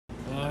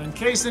In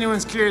case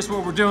anyone's curious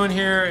what we're doing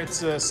here,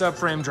 it's a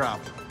subframe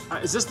drop.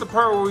 Is this the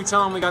part where we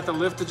tell them we got the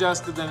lift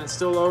adjusted, then it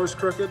still lowers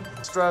crooked?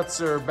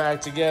 Struts are back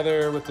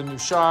together with the new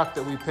shock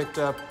that we picked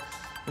up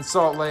in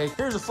Salt Lake.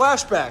 Here's a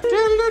flashback.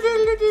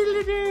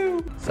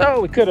 So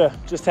we could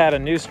have just had a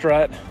new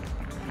strut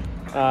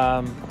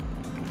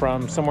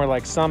from somewhere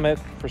like Summit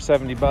for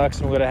 70 bucks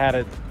and we would have had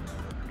it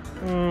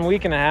a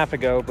week and a half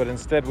ago, but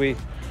instead we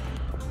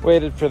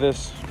waited for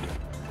this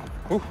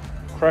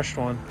crushed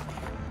one.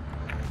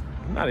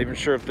 I'm not even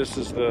sure if this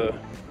is the,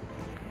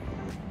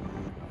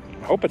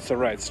 I hope it's the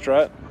right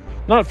strut.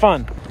 Not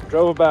fun.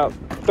 Drove about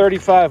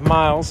 35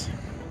 miles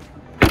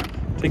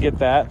to get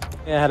that.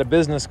 I had a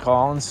business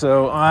call, and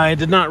so I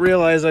did not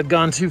realize I'd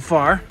gone too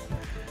far.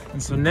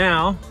 And so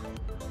now,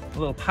 the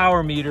little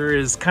power meter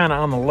is kind of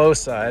on the low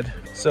side.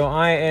 So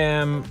I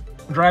am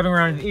driving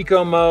around in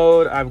eco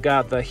mode. I've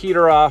got the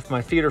heater off,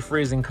 my feet are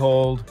freezing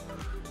cold.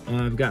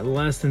 I've got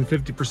less than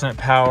 50%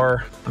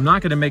 power. I'm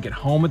not gonna make it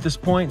home at this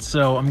point,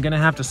 so I'm gonna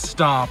have to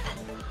stop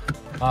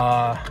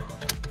at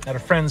a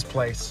friend's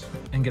place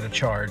and get a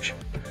charge.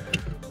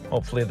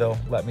 Hopefully they'll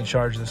let me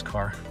charge this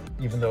car,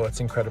 even though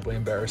it's incredibly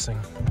embarrassing.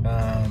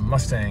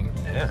 Mustang,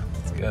 yeah,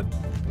 it's good.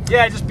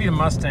 Yeah, I just beat a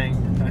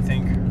Mustang, I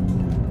think.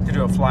 To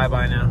do a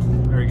flyby now.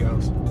 There he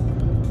goes.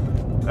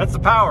 That's the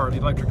power of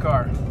the electric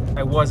car.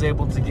 I was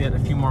able to get a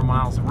few more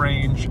miles of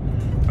range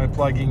by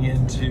plugging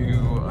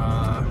into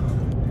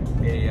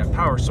a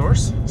power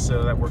source,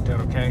 so that worked out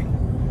okay.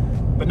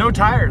 But no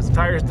tires. The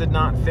tires did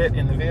not fit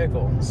in the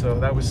vehicle, so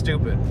that was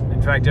stupid.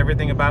 In fact,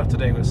 everything about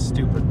today was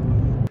stupid.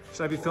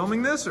 Should I be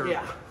filming this, or?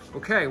 Yeah.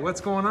 Okay,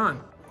 what's going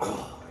on?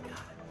 Oh my God.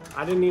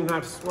 I didn't even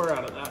have to swear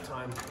at it that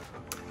time.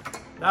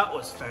 That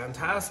was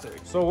fantastic.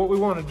 So what we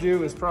want to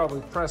do is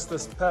probably press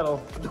this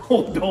pedal.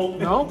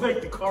 Don't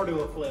make the car do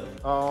a flip.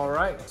 All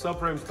right.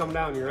 Subframes come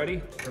down, you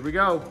ready? Here we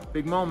go,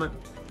 big moment.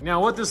 Now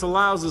what this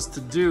allows us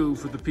to do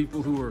for the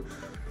people who are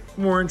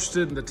more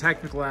interested in the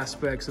technical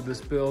aspects of this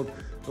build,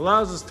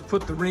 allows us to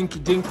put the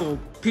rinky-dinkle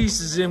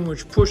pieces in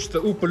which push the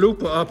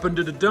Oompa-Loompa up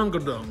into the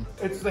dungadung.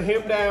 It's the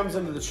him-dams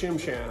into the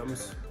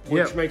shim-shams,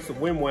 which makes the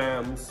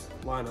wham-whams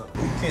line up.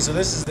 Okay, so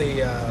this is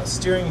the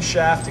steering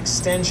shaft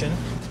extension.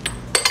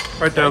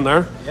 Right down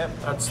there. Yep.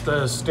 That's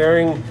the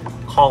steering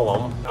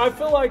column. I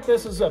feel like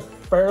this is a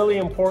fairly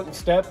important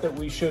step that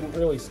we shouldn't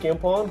really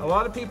skimp on. A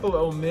lot of people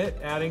omit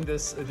adding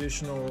this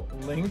additional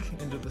link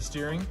into the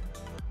steering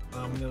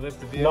when they lift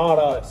the vehicle. Not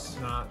us.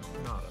 Not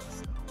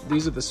us. No.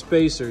 These are the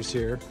spacers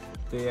here.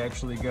 They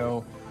actually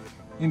go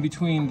in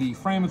between the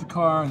frame of the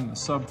car and the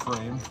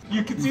subframe.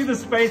 You can see the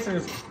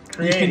spacers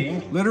creating.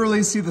 You can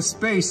literally see the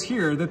space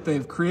here that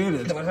they've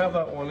created. Can I have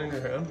that one in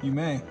your hand? You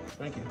may.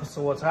 Thank you.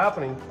 So what's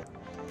happening,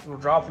 we're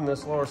dropping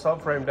this lower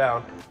subframe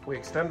down. We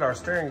extend our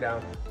steering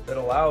down. That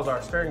allows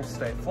our steering to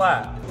stay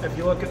flat. If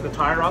you look at the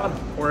tie rod,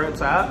 where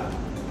it's at,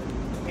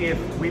 if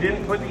we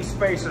didn't put these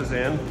spacers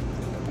in,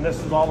 and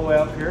this is all the way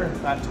up here,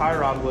 that tie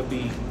rod would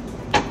be,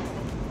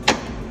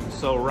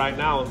 so right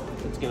now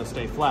it's gonna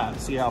stay flat.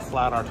 See how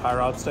flat our tie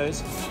rod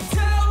stays?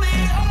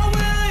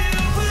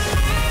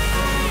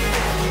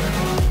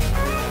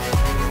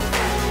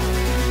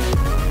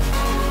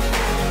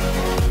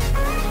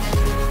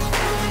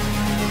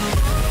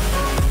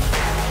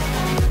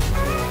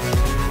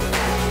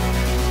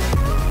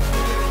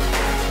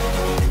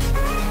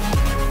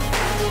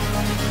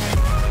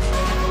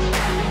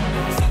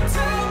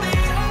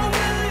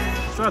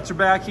 Struts are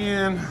back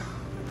in,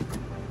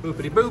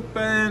 boopity boop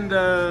and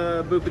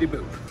boopity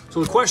boop.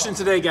 So the question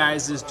today,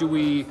 guys, is do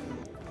we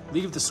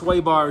leave the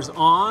sway bars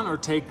on or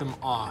take them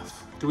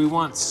off? Do we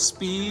want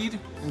speed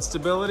and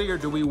stability or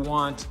do we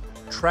want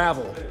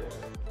travel?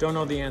 Don't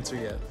know the answer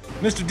yet.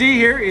 Mr. D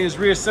here is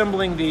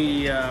reassembling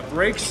the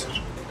brakes,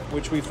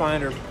 which we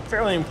find are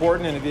fairly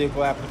important in a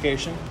vehicle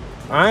application.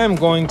 I am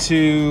going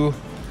to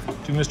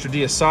do Mr.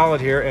 D a solid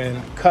here and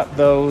cut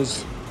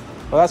those.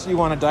 Well, that's what you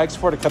wanted dikes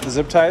for, to cut the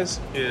zip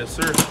ties? Yes,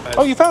 sir.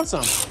 Oh, you found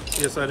some?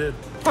 Yes, I did.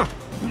 Huh.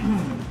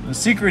 The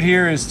secret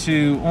here is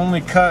to only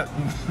cut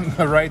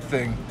the right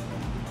thing.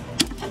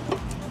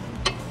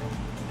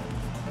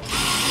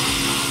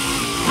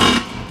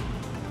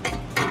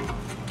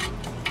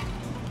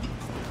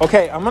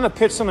 Okay, I'm gonna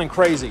pitch something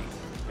crazy.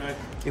 Okay.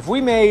 If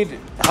we made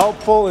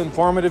helpful,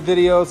 informative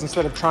videos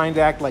instead of trying to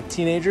act like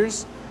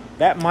teenagers,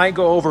 that might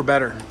go over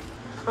better.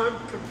 I'm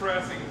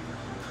compressing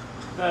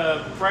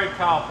the brake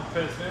caliper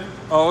piston.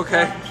 Oh,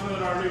 okay.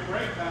 Put our new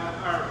brake pad,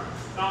 or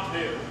not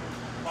new,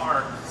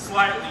 are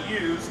slightly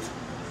used,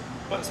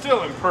 but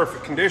still in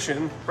perfect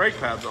condition, brake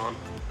pads on.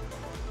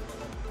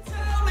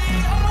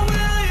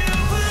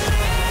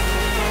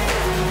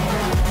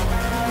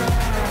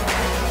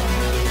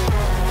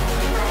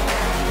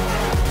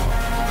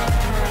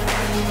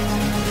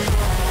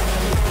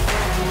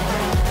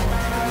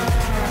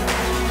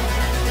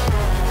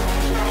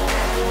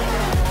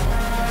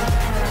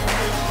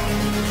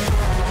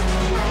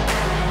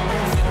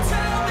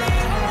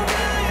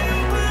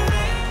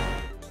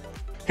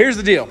 Here's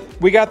the deal.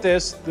 We got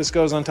this. This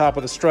goes on top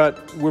of the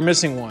strut. We're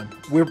missing one.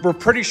 We're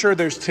pretty sure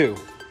there's two.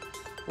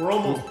 We're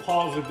almost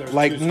positive there's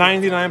like two.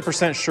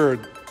 99% sure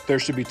there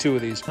should be 2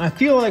 of these. I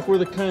feel like we're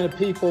the kind of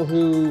people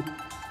who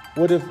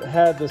would have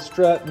had the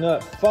strut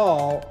nut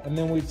fall, and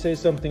then we'd say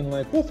something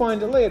like, we'll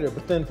find it later,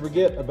 but then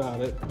forget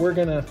about it. We're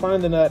gonna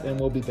find the nut and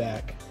we'll be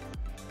back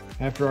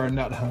after our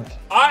nut hunt.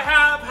 I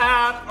have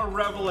had a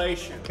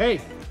revelation. Okay,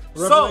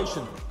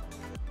 revelation.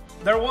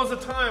 So, there was a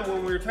time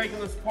when we were taking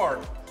this apart,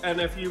 and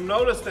if you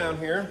notice down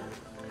here,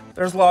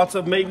 there's lots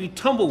of maybe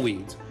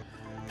tumbleweeds.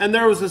 And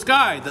there was this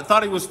guy that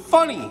thought he was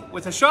funny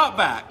with a shop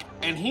vac,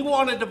 and he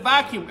wanted to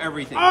vacuum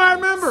everything. Oh, I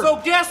remember. So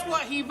guess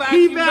what he vacuumed up?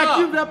 He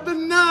vacuumed up the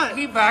nut.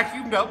 He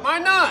vacuumed up my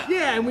nut.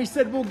 Yeah, and we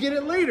said we'll get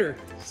it later.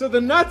 So the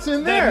nut's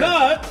in there. The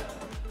nut.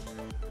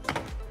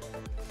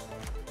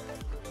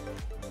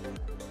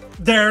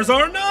 There's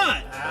our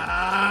nut.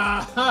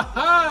 Ah, ha,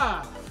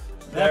 ha.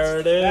 There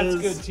it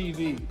is. That's good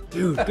TV.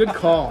 Dude, good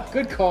call.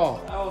 Good call.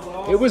 That was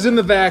awesome. It was in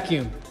the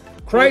vacuum.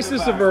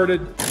 Crisis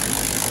averted.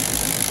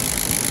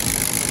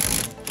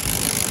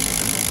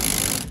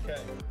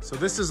 So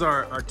this is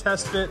our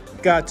test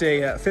fit. Got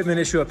a fitment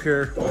issue up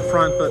here in the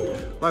front,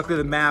 but luckily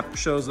the map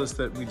shows us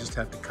that we just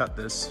have to cut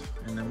this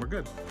and then we're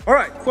good. All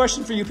right,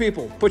 question for you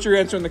people. Put your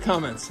answer in the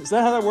comments. Is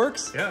that how that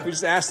works? Yeah. We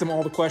just ask them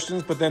all the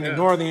questions, but then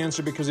ignore the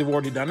answer because we've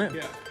already done it?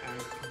 Yeah.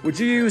 Would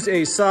you use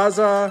a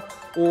Sawzall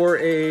or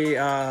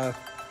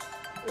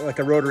like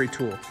a rotary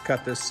tool to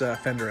cut this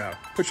fender out?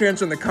 Put your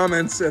answer in the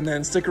comments and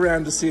then stick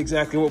around to see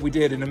exactly what we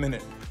did in a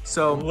minute.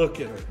 So Look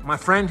at her. my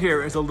friend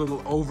here is a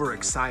little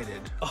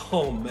overexcited.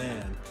 Oh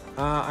man.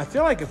 I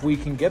feel like if we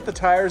can get the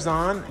tires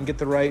on and get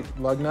the right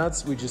lug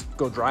nuts, we just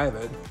go drive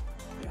it.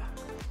 Yeah.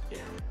 Yeah.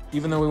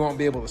 Even though we won't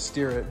be able to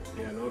steer it.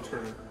 Yeah, no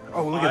turn.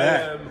 Oh, look at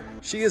that.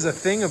 She is a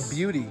thing of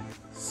beauty.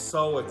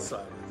 So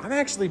excited. I'm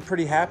actually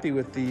pretty happy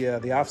with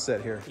the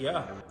offset here.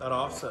 Yeah, that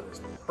offset is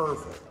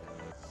perfect.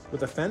 With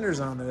the fenders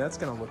on there, that's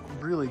gonna look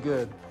really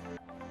good.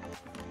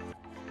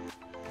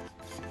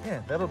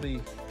 Yeah, that'll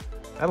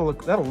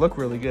look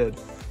really good.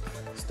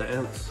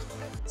 Stance.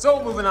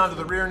 So moving on to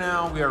the rear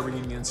now, we are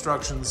reading the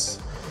instructions.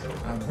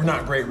 We're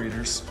not great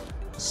readers,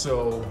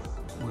 so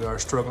we are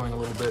struggling a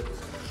little bit.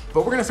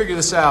 But we're gonna figure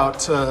this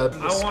out. I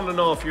want to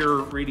know if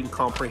your reading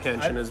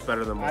comprehension is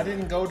better than mine. I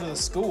didn't go to the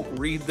school.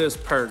 Read this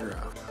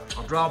paragraph.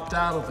 I dropped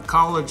out of the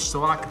college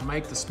so I could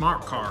make the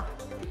smart car.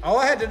 All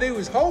I had to do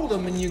was hold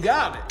them and you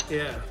got it.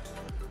 Yeah.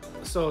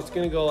 So it's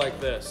gonna go like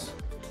this.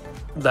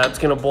 That's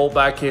gonna bolt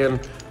back in.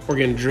 We're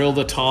gonna drill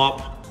the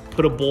top,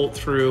 put a bolt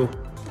through,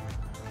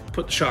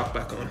 put the shock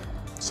back on.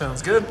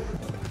 Sounds good.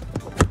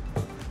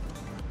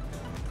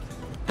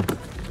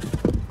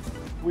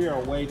 We are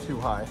way too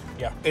high.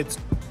 Yeah. It's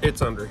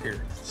under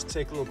here. Let's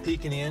take a little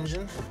peek in the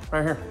engine.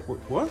 Right here.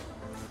 What?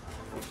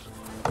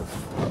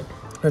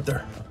 Right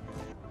there.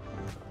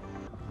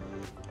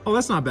 Oh,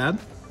 that's not bad.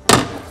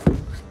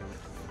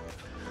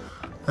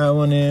 That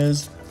one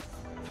is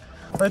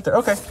right there.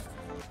 Okay.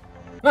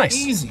 Nice.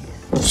 Easy.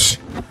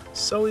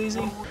 So easy.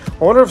 I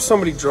wonder if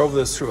somebody drove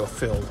this through a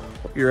field.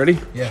 You ready?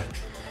 Yeah.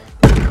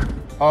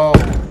 Oh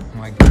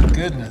my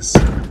goodness.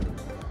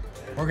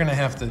 We're gonna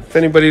have to. If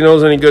anybody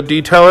knows any good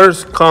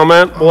detailers,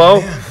 comment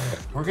below. Man.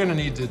 We're gonna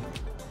need to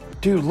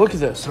Dude, look at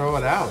this. throw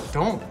it out.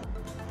 Don't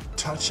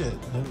touch it.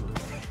 No.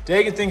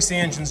 Dagan thinks the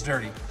engine's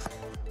dirty.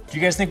 Do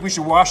you guys think we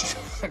should wash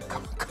it?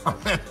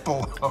 Comment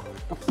below.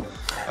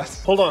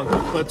 Hold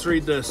on, let's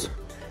read this.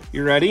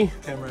 You ready?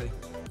 Okay, I'm ready.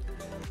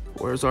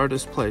 Where's our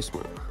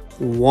displacement?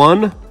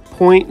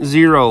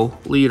 1.0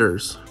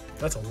 liters.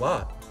 That's a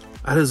lot.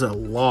 That is a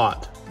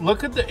lot.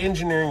 Look at the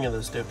engineering of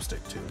this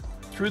dipstick tube.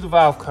 Through the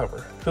valve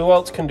cover. Who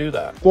else can do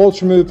that?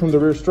 Bolts removed from the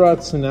rear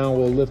struts, and now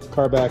we'll lift the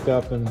car back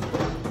up, and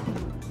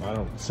I don't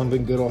know,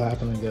 something good will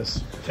happen, I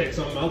guess. Take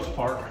something else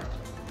apart.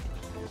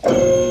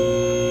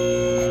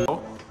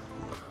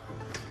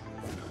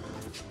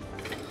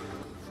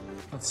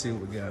 Let's see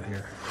what we got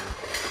here.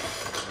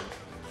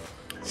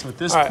 So at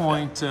this All right.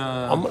 point,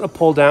 I'm gonna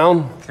pull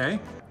down, okay.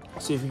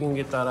 see if you can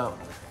get that out.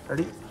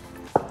 Ready?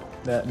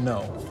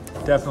 No,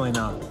 definitely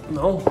not.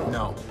 No?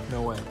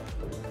 No way.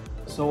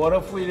 So what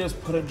if we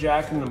just put a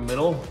jack in the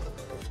middle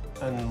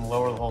and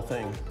lower the whole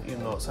thing,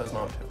 even though it says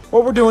not to?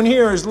 What we're doing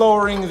here is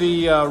lowering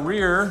the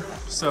rear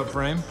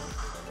subframe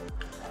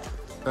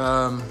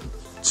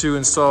to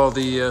install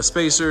the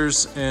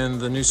spacers and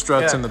the new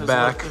struts in the 'cause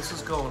back. look, this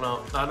is going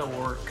out. That'll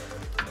work.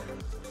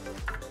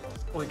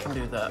 We can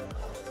do that.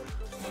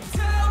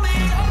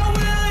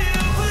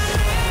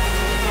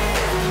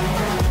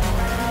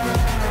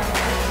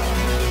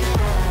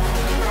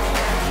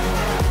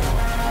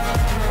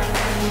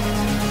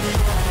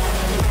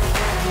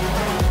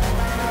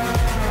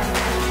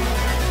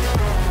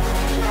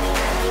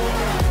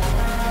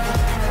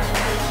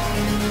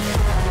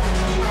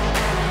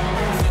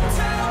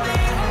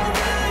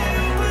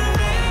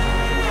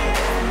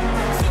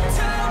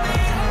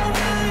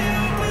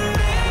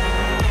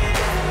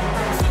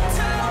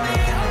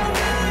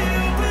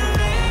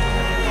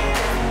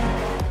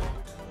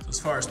 As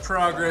far as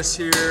progress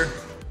here,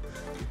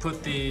 we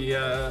put the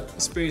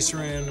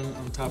spacer in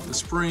on top of the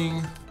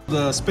spring.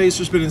 The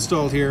spacer's been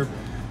installed here,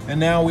 and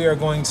now we are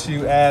going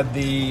to add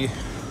the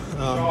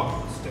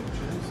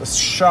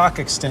shock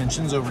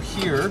extensions over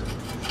here.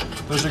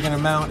 Those are gonna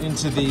mount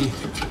into the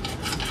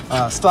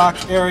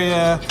stock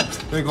area.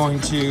 They're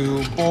going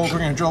to bolt, we're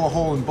gonna drill a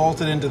hole and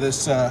bolt it into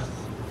this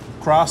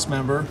cross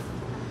member.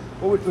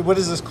 What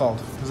is this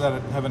called? Does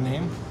that have a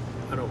name?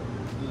 I don't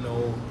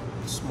know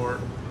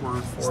smart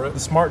word for it. The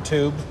smart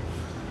tube.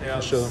 Yeah,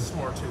 I'll show them.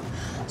 smart tube.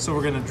 So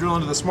we're gonna drill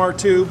into the smart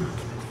tube,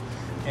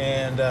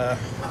 and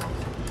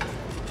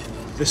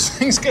this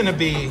thing's gonna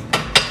be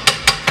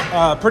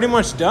pretty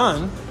much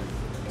done.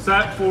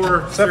 Except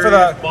for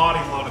the body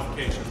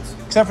modifications.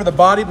 Except for the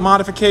body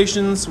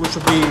modifications, which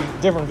will be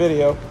a different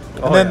video.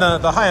 And then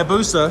the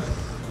Hayabusa,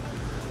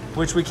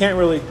 which we can't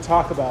really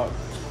talk about.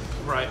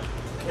 Right.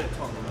 Can't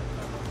talk about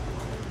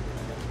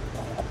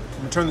that. I'm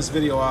gonna turn this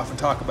video off and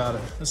talk about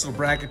it. This little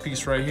bracket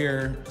piece right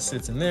here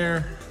sits in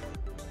there.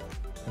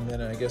 And then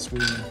I guess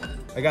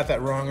I got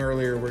that wrong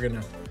earlier. We're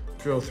gonna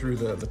drill through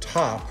the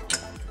top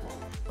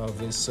of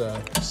this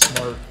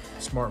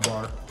smart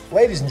bar.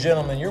 Ladies and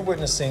gentlemen, you're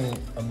witnessing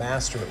a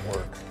master at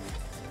work.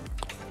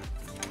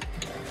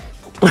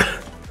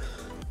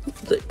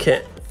 They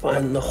can't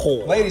find the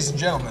hole. Ladies and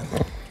gentlemen,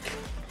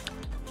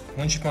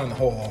 once you find the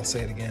hole, I'll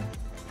say it again.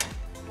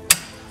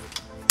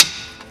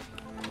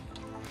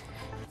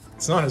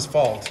 It's not his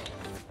fault.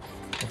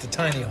 It's a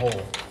tiny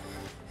hole.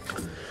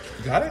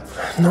 You got it?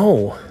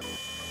 No.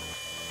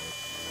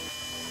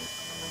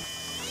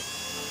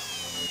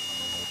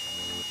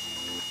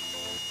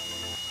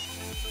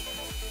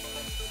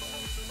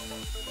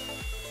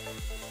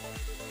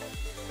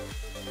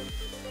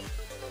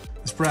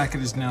 This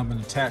bracket has now been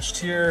attached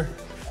here.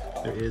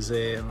 There is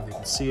I don't know if you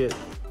can see it,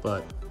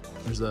 but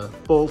there's a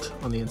bolt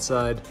on the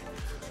inside.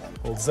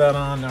 Holds that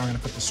on. Now we're gonna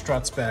put the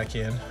struts back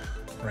in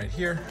right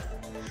here.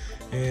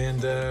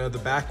 And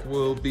the back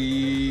will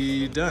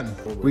be done.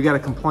 We got a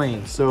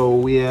complaint. So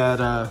we had,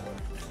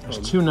 there's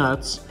 2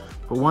 nuts,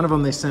 but one of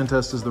them they sent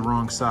us is the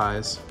wrong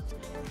size.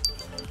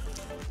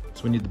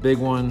 So we need the big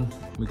one.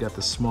 We got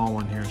the small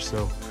one here.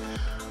 So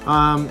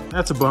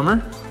that's a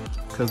bummer,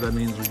 because that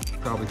means we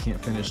probably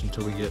can't finish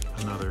until we get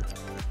another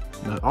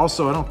nut.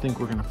 Also, I don't think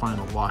we're gonna find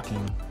a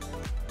locking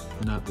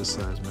nut this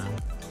size, man.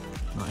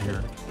 Not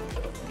here.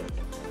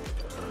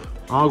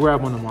 I'll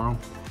grab one tomorrow.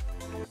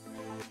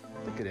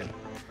 Look at him.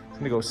 He's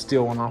gonna go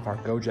steal one off our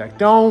Go Jack.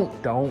 Don't.